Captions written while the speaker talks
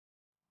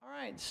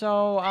right,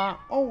 so,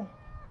 oh,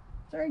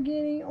 sorry,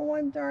 Kitty. Oh,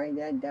 I'm sorry.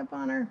 Did I step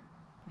on her?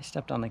 I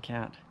stepped on the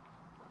cat.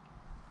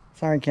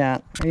 Sorry,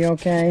 cat. Are you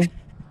okay?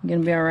 You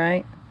gonna be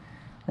alright?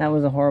 That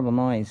was a horrible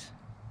noise.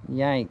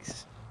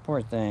 Yikes.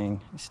 Poor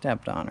thing. I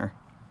stepped on her.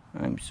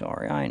 I'm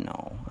sorry. I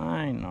know.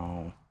 I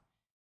know.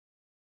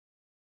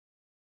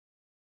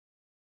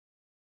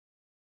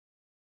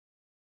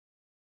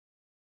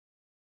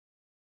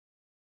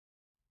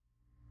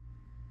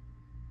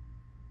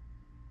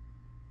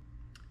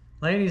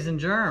 Ladies and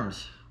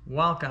germs,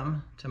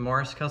 welcome to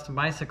Morris Custom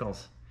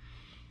Bicycles.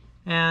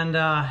 And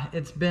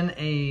it's been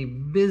a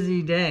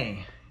busy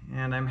day,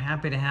 and I'm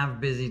happy to have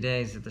busy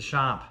days at the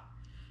shop.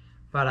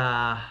 But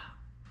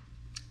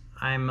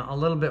I'm a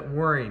little bit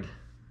worried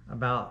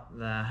about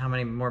how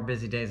many more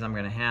busy days I'm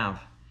going to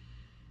have.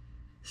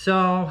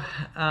 So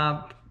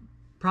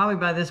probably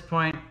by this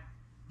point,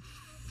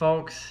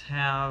 folks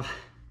have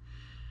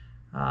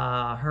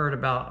heard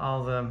about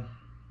all the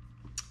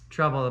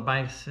trouble the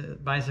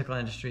bicycle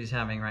industry is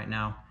having right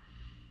now.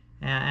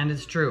 And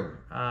it's true.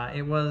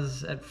 It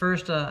was at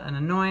first an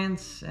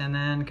annoyance, and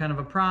then kind of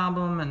a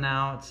problem, and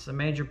now it's a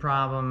major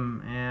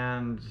problem,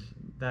 and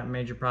that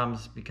major problem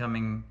is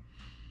becoming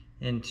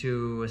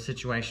into a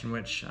situation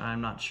which I'm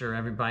not sure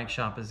every bike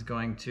shop is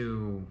going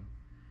to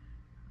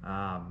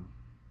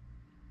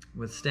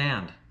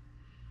withstand.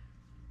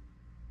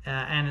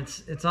 And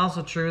it's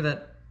also true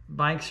that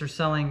bikes are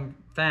selling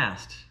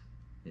fast.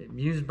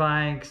 Used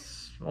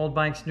bikes, old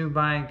bikes, new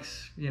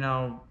bikes, you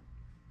know,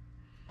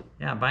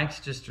 yeah, bikes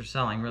just are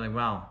selling really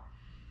well.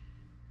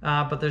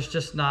 But there's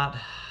just not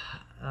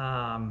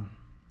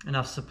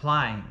enough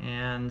supply.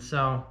 And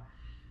so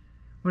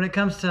when it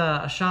comes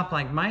to a shop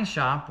like my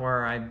shop,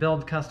 where I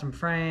build custom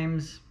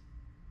frames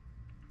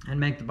and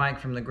make the bike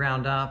from the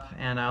ground up,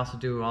 and I also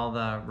do all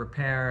the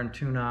repair and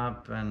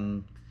tune-up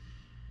and,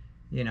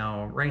 you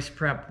know, race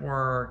prep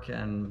work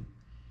and,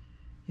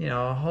 you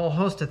know, a whole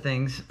host of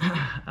things,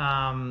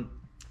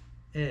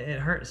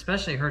 it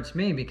especially hurts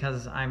me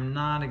because I'm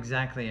not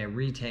exactly a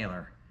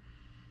retailer,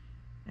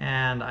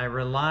 and I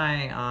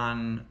rely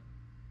on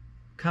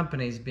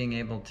companies being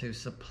able to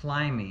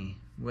supply me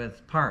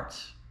with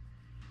parts,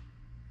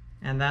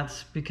 and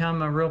that's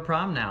become a real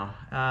problem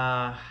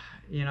now.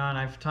 You know, and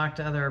I've talked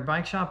to other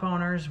bike shop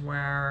owners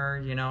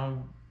where, you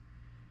know,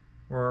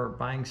 we're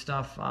buying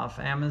stuff off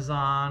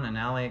Amazon and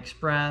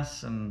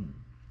AliExpress and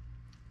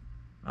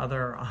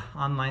other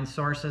online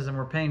sources, and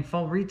we're paying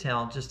full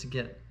retail just to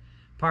get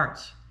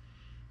parts.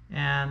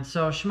 And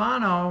so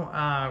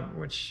Shimano,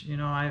 which, you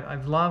know,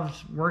 I've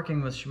loved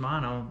working with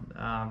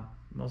Shimano.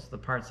 Most of the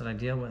parts that I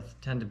deal with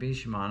tend to be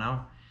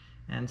Shimano,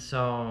 and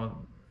so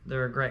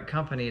they're a great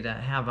company to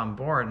have on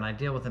board, and I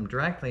deal with them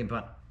directly.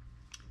 But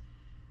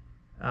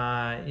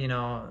you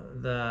know,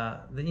 the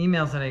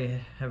emails that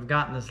I have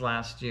gotten this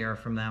last year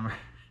from them are,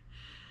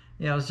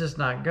 you know, it's just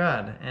not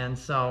good. And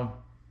so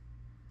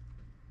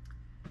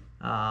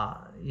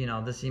you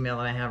know, this email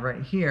that I have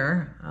right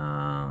here,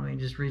 let me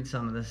just read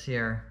some of this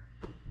here.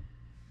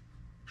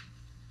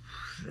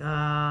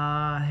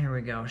 Here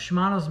we go.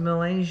 Shimano's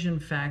Malaysian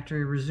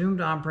factory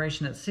resumed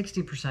operation at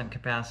 60%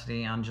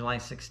 capacity on July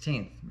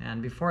 16th.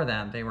 And before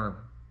that, they were,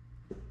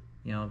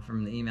 you know,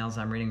 from the emails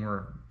I'm reading,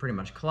 were pretty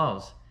much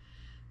closed.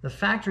 The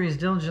factory is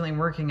diligently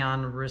working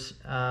on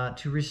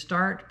to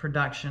restart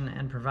production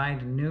and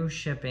provide new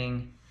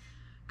shipping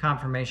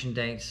confirmation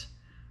dates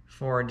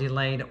for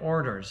delayed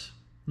orders.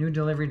 New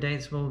delivery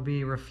dates will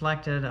be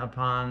reflected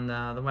upon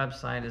the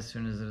website as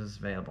soon as it is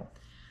available.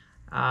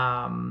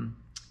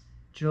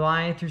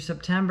 July through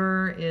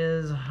September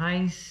is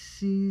high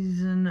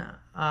season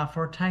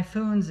for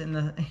typhoons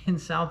in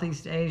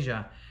Southeast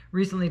Asia.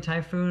 Recently,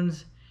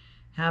 typhoons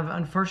have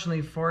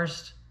unfortunately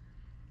forced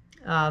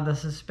the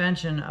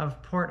suspension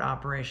of port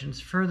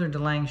operations, further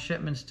delaying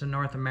shipments to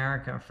North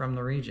America from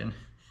the region.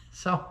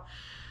 So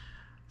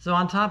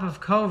on top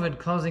of COVID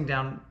closing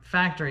down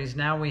factories,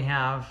 now we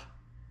have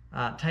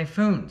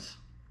typhoons.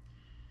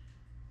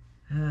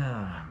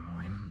 Oh,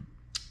 boy.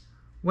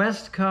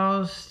 West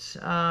Coast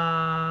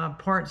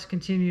ports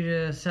continue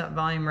to set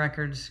volume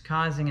records,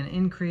 causing an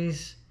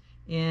increase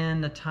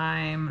in the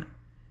time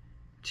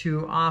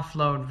to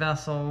offload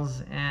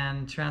vessels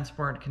and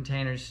transport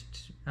containers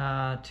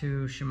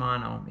to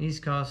Shimano.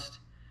 East Coast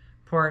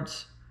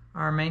ports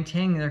are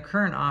maintaining their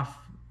current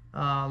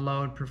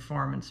offload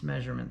performance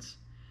measurements.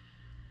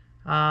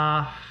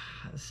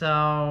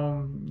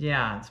 So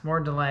yeah, it's more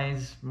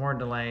delays.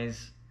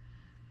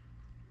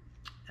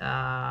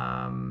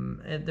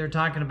 They're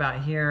talking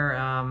about here,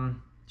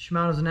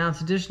 Shimano's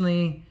announced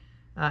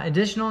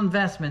additional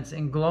investments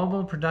in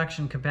global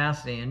production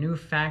capacity. A new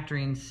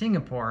factory in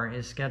Singapore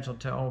is scheduled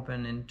to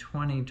open in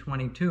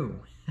 2022.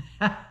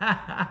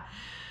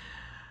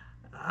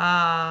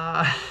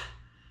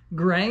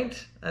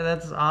 Great,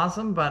 that's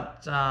awesome,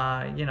 but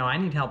you know, I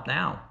need help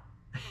now.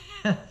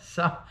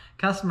 So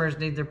customers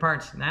need their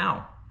parts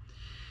now.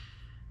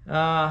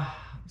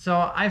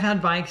 So I've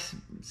had bikes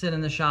sit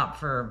in the shop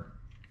for,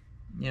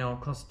 you know,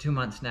 close to 2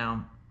 months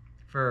now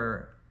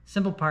for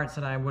simple parts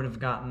that I would have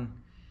gotten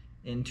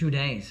in 2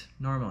 days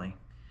normally.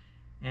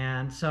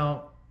 And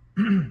so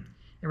it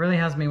really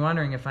has me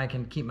wondering if I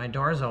can keep my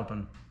doors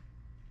open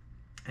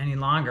any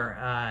longer.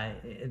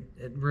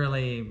 It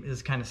really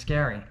is kind of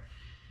scary.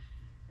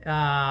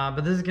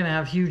 But this is going to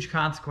have huge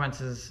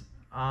consequences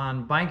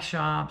on bike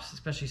shops,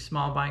 especially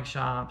small bike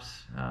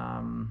shops.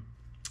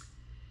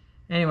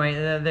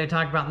 Anyway, they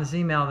talk about in this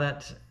email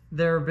that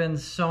there have been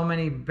so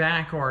many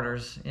back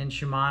orders in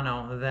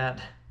Shimano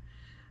that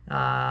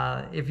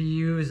if you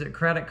use a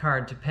credit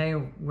card to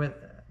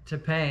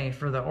pay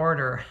for the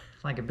order,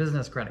 like a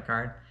business credit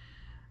card,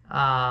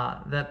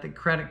 that the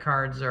credit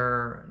cards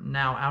are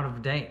now out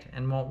of date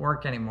and won't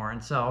work anymore.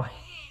 And so,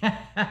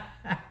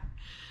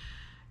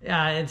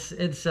 yeah,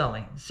 it's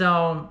silly.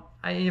 So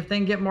if they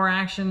can get more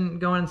action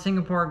going in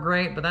Singapore,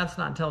 great, but that's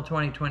not until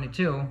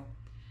 2022.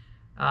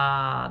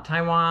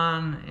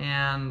 Taiwan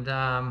and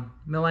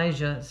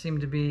Malaysia seem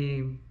to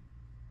be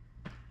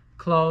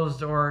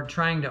closed or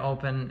trying to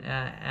open,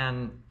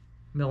 and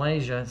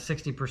Malaysia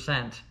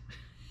 60%.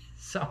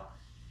 So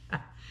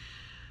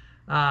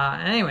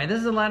anyway, this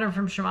is a letter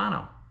from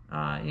Shimano,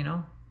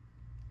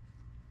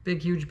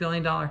 big, huge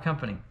billion-dollar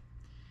company.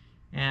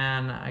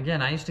 And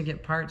again, I used to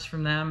get parts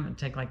from them. It'd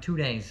take like 2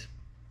 days.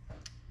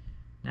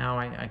 Now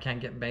I can't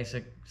get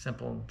basic,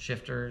 simple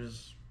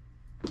shifters,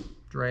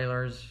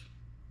 derailleurs.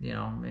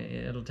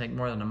 It'll take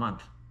more than a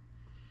month.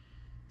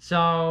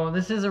 So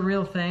this is a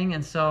real thing,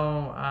 and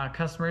so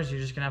customers, you're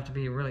just gonna have to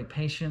be really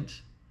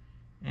patient,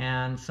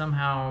 and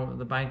somehow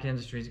the bike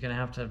industry is gonna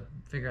have to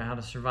figure out how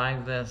to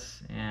survive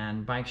this,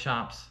 and bike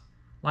shops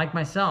like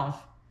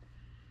myself,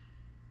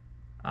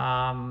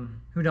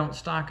 who don't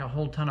stock a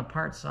whole ton of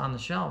parts on the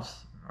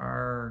shelves,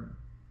 are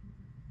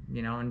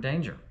in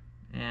danger.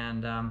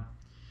 And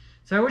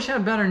so I wish I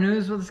had better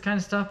news with this kind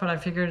of stuff, but I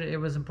figured it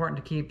was important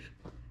to keep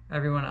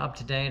everyone up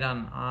to date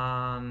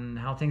on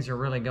how things are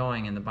really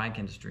going in the bike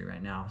industry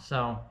right now.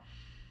 So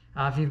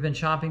if you've been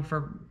shopping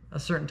for a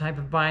certain type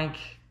of bike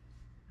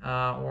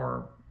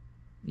or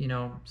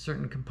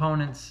certain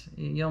components,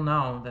 you'll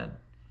know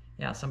that,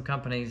 yeah, some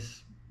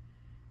companies,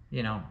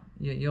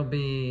 you'll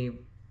be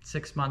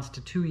 6 months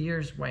to 2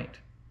 years wait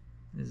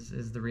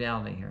is the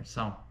reality here.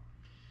 So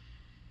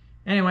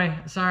anyway,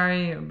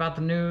 sorry about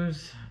the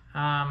news.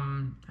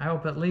 I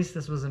hope at least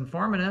this was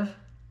informative.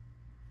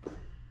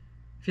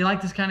 If you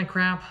like this kind of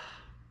crap,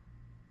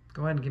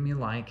 go ahead and give me a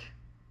like,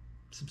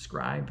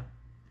 subscribe,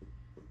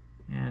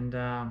 and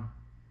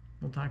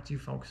we'll talk to you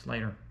folks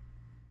later.